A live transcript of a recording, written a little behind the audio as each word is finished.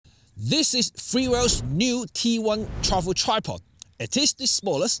This is Freewell's new T1 travel tripod. It is the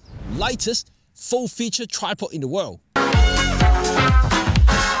smallest, lightest, full-feature tripod in the world.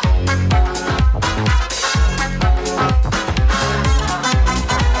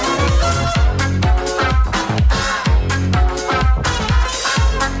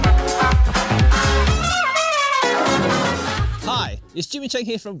 Hi, it's Jimmy Cheng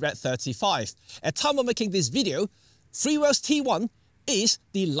here from RED35. At time of making this video, Freewell's T1 is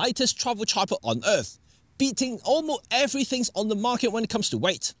the lightest travel tripod on earth, beating almost everything on the market when it comes to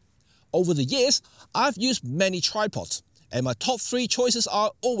weight. Over the years, I've used many tripods, and my top 3 choices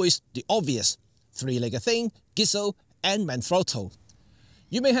are always the obvious: three-legged thing, Gitzo and Manfrotto.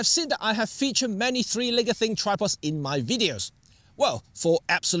 You may have seen that I have featured many three-legged thing tripods in my videos. Well, for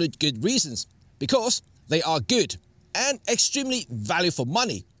absolute good reasons, because they are good and extremely value for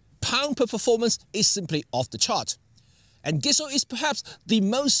money. Pound per performance is simply off the chart. And Gitzo is perhaps the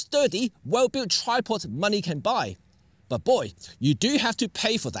most sturdy, well-built tripod money can buy. But boy, you do have to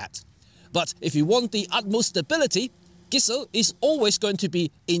pay for that. But if you want the utmost stability, Gitzo is always going to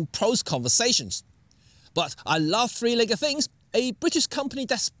be in pros conversations. But I love three-legged things, a British company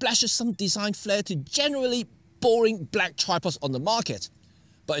that splashes some design flair to generally boring black tripods on the market.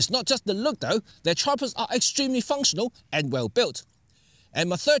 But it's not just the look though, their tripods are extremely functional and well built. And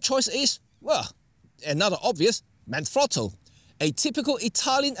my third choice is, well, another obvious, Manfrotto, a typical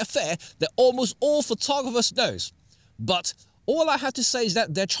Italian affair that almost all photographers knows. But all I have to say is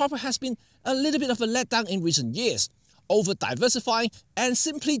that their tripod has been a little bit of a letdown in recent years, over-diversifying and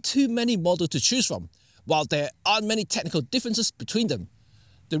simply too many models to choose from, while there aren't many technical differences between them.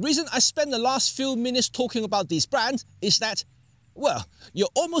 The reason I spent the last few minutes talking about these brands is that, well, you're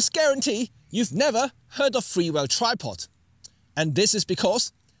almost guaranteed you've never heard of Freewell tripod. And this is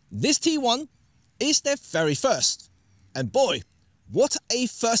because this T1 is their very first. And boy, what a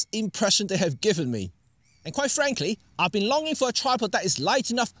first impression they have given me. And quite frankly, I've been longing for a tripod that is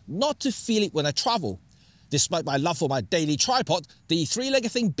light enough not to feel it when I travel. Despite my love for my daily tripod, the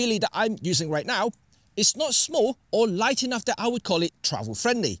three-legged thing Billy that I'm using right now is not small or light enough that I would call it travel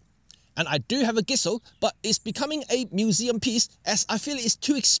friendly. And I do have a Gitzo, but it's becoming a museum piece as I feel it's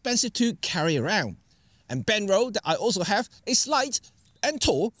too expensive to carry around. And Benro that I also have is light and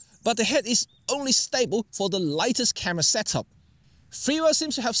tall, but the head is only stable for the lightest camera setup. Freewell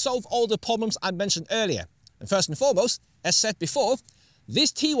seems to have solved all the problems I mentioned earlier. And first and foremost, as said before,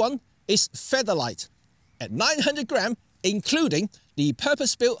 this T1 is feather light. At 900 grams, including the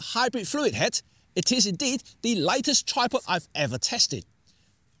purpose-built hybrid fluid head, it is indeed the lightest tripod I've ever tested.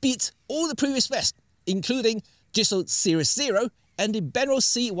 Beats all the previous best, including Gitzo Series 0 and the Benro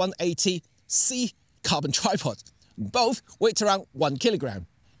C180C carbon tripod. Both weigh around 1 kilogram.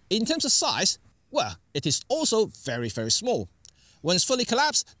 In terms of size, well, it is also very small. When it's fully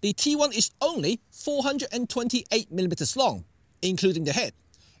collapsed, the T1 is only 428mm long, including the head,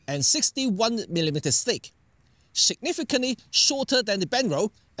 and 61mm thick. Significantly shorter than the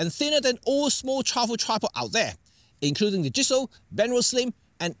Benro and thinner than all small travel tripod out there, including the Gitzo, Benro Slim,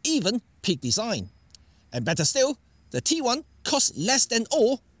 and even Peak Design. And better still, the T1 costs less than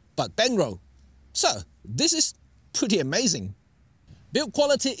all but Benro. So this is pretty amazing. Build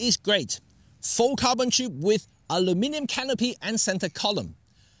quality is great. Full carbon tube with aluminium canopy and center column.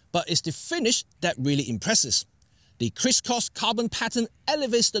 But it's the finish that really impresses. The crisscross carbon pattern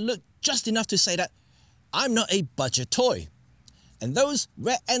elevates the look just enough to say that I'm not a budget toy. And those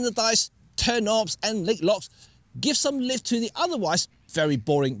red anodized turn knobs and leg locks give some lift to the otherwise very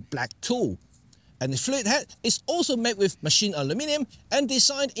boring black tool. And the fluid head is also made with machined aluminium and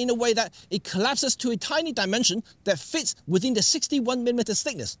designed in a way that it collapses to a tiny dimension that fits within the 61mm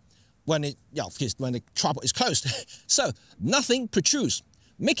thickness when the tripod is closed. So nothing protrudes,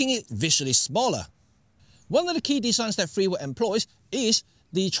 making it visually smaller. One of the key designs that Freewell employs is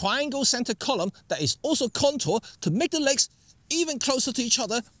the triangle center column that is also contoured to make the legs even closer to each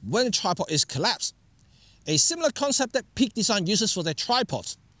other when the tripod is collapsed. A similar concept that Peak Design uses for their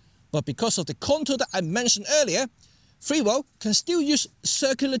tripods. But because of the contour that I mentioned earlier, Freewell can still use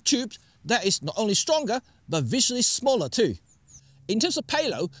circular tubes that is not only stronger, but visually smaller too. In terms of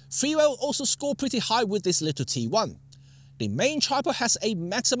payload, Freewell also scored pretty high with this little T1. The main tripod has a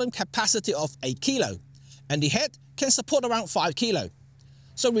maximum capacity of 8 kilo, and the head can support around 5 kilo.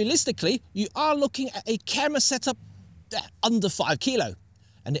 So realistically, you are looking at a camera setup under 5 kilo.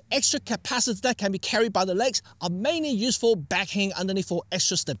 And the extra capacity that can be carried by the legs are mainly used for backhanging underneath for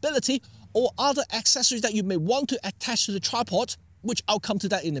extra stability or other accessories that you may want to attach to the tripod, which I'll come to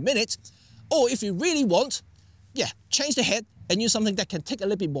that in a minute. Or if you really want, change the head and use something that can take a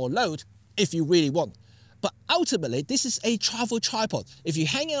little bit more load if you really want. But ultimately, this is a travel tripod. If you're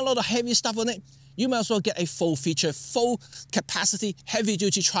hanging a lot of heavy stuff on it, you might as well get a full feature, full capacity, heavy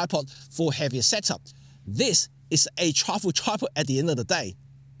duty tripod for heavier setup. This is a travel tripod at the end of the day.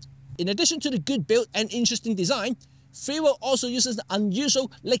 In addition to the good build and interesting design, Freewell also uses the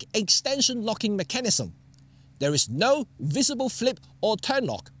unusual leg extension locking mechanism. There is no visible flip or turn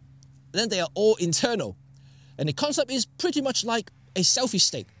lock. Then they are all internal. And the concept is pretty much like a selfie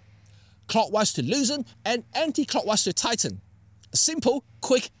stick. Clockwise to loosen and anti-clockwise to tighten. Simple,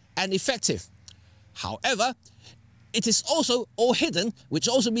 quick and effective. However, it is also all hidden, which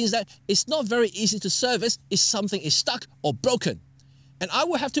also means that it's not very easy to service if something is stuck or broken. And I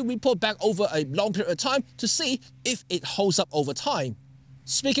will have to report back over a long period of time to see if it holds up over time.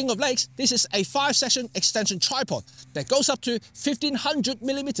 Speaking of legs, this is a 5-section extension tripod that goes up to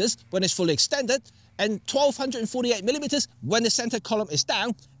 1500mm when it's fully extended and 1248mm when the center column is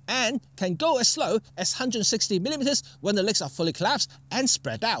down, and can go as low as 160mm when the legs are fully collapsed and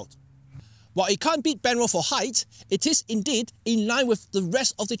spread out. While it can't beat Benro for height, it is indeed in line with the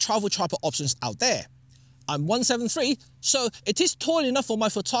rest of the travel tripod options out there. I'm 173, so it is tall enough for my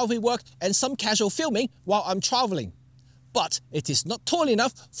photography work and some casual filming while I'm traveling. But it is not tall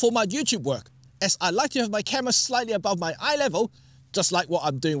enough for my YouTube work, as I like to have my camera slightly above my eye level, just like what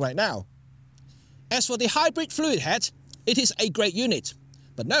I'm doing right now. As for the hybrid fluid head, it is a great unit.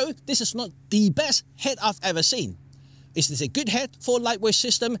 But no, this is not the best head I've ever seen. It is a good head for a lightweight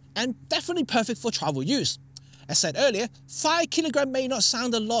system and definitely perfect for travel use. As said earlier, 5 kg may not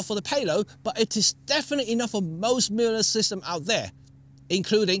sound a lot for the payload, but it is definitely enough for most mirrorless systems out there,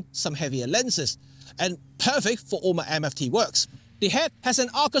 including some heavier lenses, and perfect for all my MFT works. The head has an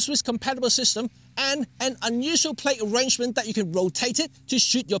Arca Swiss compatible system and an unusual plate arrangement that you can rotate it to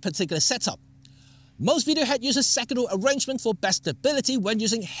suit your particular setup. Most video head uses secondary arrangement for best stability when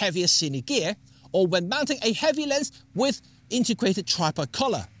using heavier cine gear or when mounting a heavy lens with integrated tripod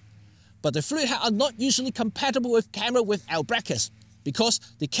collar. But the fluid head are not usually compatible with camera without brackets because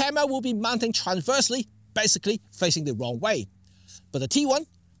the camera will be mounting transversely, basically facing the wrong way. But the T1,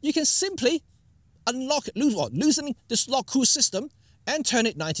 you can simply loosening the lock screw system and turn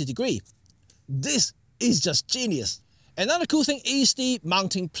it 90 degrees. This is just genius. Another cool thing is the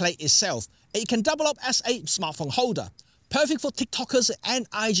mounting plate itself. It can double up as a smartphone holder, perfect for TikTokers and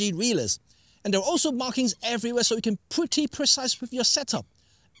IG reelers. And there are also markings everywhere so you can be pretty precise with your setup.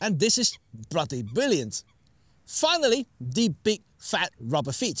 And this is bloody brilliant. Finally, the big fat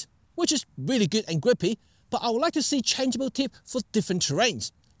rubber feet, which is really good and grippy, but I would like to see changeable tip for different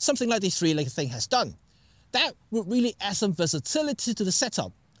terrains, something like the 3-leg thing has done. That would really add some versatility to the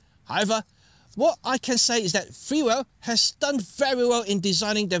setup. However, what I can say is that Freewell has done very well in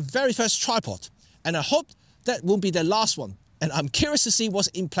designing their very first tripod, and I hope that won't be their last one, and I'm curious to see what's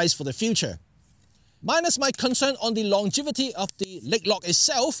in place for the future. Minus my concern on the longevity of the leg lock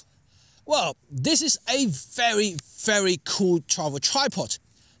itself, well, this is a very, very cool travel tripod.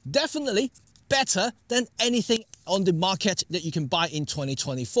 Definitely better than anything on the market that you can buy in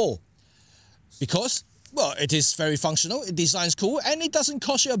 2024. Because, well, it is very functional, it designs cool, and it doesn't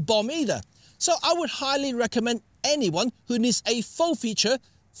cost you a bomb either. So I would highly recommend anyone who needs a full feature,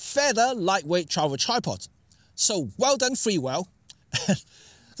 feather lightweight travel tripod. So well done, Freewell.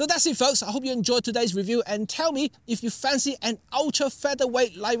 So that's it, folks. I hope you enjoyed today's review, and tell me if you fancy an ultra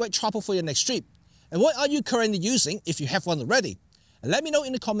featherweight lightweight tripod for your next trip. And what are you currently using if you have one already? And let me know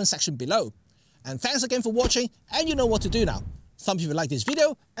in the comment section below. And thanks again for watching, and you know what to do now. Thumb if you like this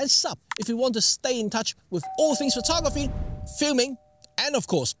video, and sub if you want to stay in touch with all things photography, filming, and of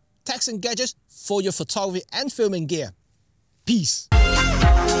course, techs and gadgets for your photography and filming gear. Peace.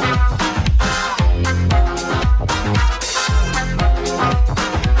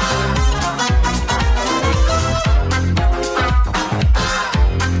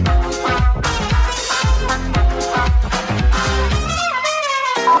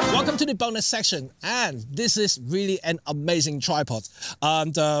 Welcome to the bonus section, and this is really an amazing tripod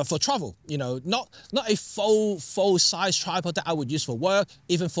and for travel. You know, not a full size tripod that I would use for work,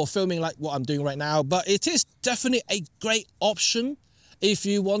 even for filming like what I'm doing right now, but it is definitely a great option if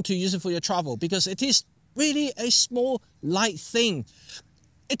you want to use it for your travel, because it is really a small light thing.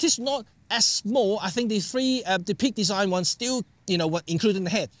 It is not as small. I think the Peak Design one still, you know, including the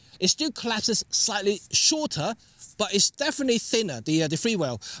head, it still collapses slightly shorter, but it's definitely thinner, the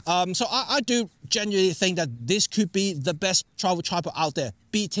Freewell. So I do genuinely think that this could be the best travel tripod out there,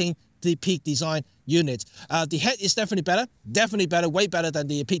 beating the Peak Design unit. The head is definitely better, way better than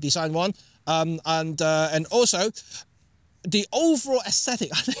the Peak Design one. And also, the overall aesthetic,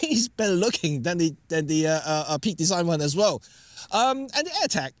 I think, is better looking than the Peak Design one as well. And the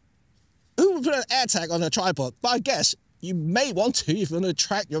AirTag, who would put an air tag on a tripod? But I guess you may want to if you want to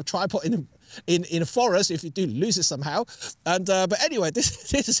track your tripod in a forest if you do lose it somehow. And but anyway,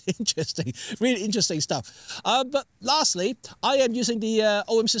 this is interesting, really interesting stuff. But lastly, I am using the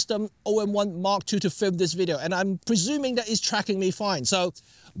OM system OM1 Mark II to film this video, and I'm presuming that it's tracking me fine. So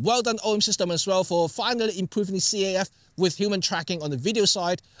well done OM system as well for finally improving the CAF with human tracking on the video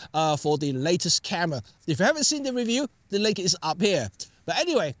side for the latest camera. If you haven't seen the review, the link is up here. But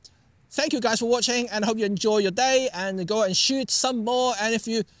anyway, thank you guys for watching, and I hope you enjoy your day and go and shoot some more. And if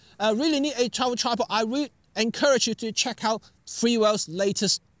you really need a travel tripod, I really encourage you to check out Freewell's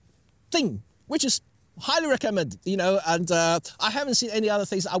latest thing, which is highly recommend, you know, and I haven't seen any other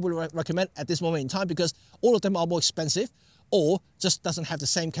things I would recommend at this moment in time because all of them are more expensive or just doesn't have the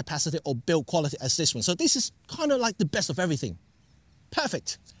same capacity or build quality as this one. So this is kind of like the best of everything.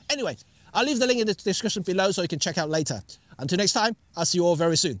 Perfect. Anyway, I'll leave the link in the description below so you can check out later. Until next time, I'll see you all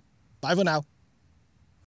very soon. Bye for now.